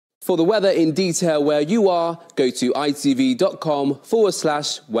For the weather in detail where you are, go to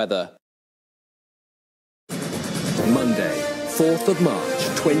itv.com/weather. Monday, 4th of March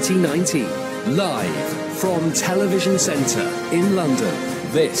 2019, live from Television Centre in London.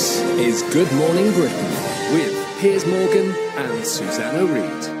 This is Good Morning Britain with Piers Morgan and Susanna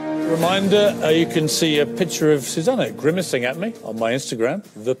Reid. Reminder, you can see a picture of Susanna grimacing at me on my Instagram,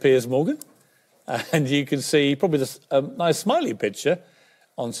 the Piers Morgan. And you can see probably a nice smiley picture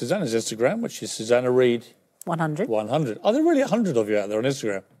on Susanna's Instagram, which is Susanna Reid 100. 100. Are there really 100 of you out there on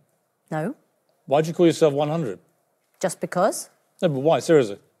Instagram? No. Why'd you call yourself 100? Just because? No, but why?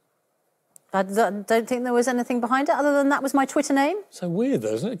 Seriously? I don't think there was anything behind it other than that was my Twitter name. So weird,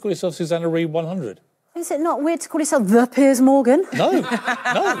 though, isn't it? Call yourself Susanna Reid 100. Is it not weird to call yourself the Piers Morgan? No,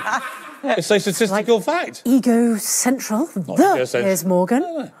 no. It's a statistical fact. Ego Central, the Piers Morgan.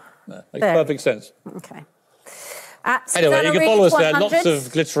 No. Makes perfect sense. OK. Anyway, you can follow us there. Lots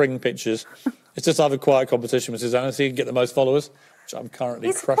of glittering pictures. It's just I have a quiet competition with Susanna, so you can get the most followers, which I'm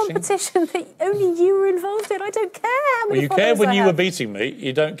currently crushing. It's a competition that only you were involved in. I don't care how many Well, you cared when you were beating me.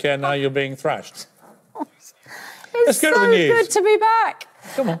 You don't care now you're being thrashed. It's go to the news. Good to be back.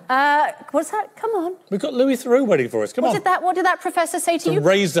 Come on. What's that? Come on. We've got Louis Theroux waiting for us. Come on. What did that professor say to you?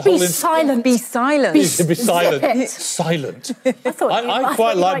 Raise the whole... Be silent. Be silent. Be silent. Silent. I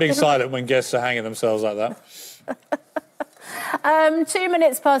quite like being silent when guests are hanging themselves like that. 2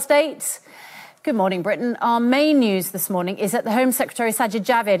 minutes past 8. Good morning, Britain. Our main news this morning is that the Home Secretary Sajid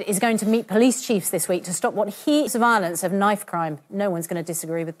Javid is going to meet police chiefs this week to stop what he calls violence of knife crime. No one's going to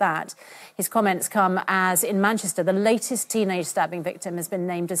disagree with that. His comments come as in Manchester, the latest teenage stabbing victim has been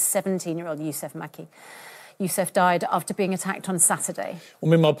named as 17-year-old Yousef Maki. Yousef died after being attacked on Saturday. Well,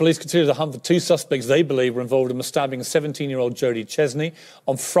 meanwhile, police continue to hunt for two suspects they believe were involved in the stabbing of 17-year-old Jodie Chesney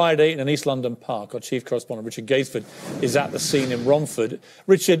on Friday in an East London park. Our chief correspondent, Richard Gaisford, is at the scene in Romford.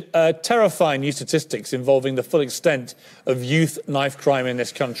 Richard, terrifying new statistics involving the full extent of youth knife crime in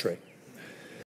this country.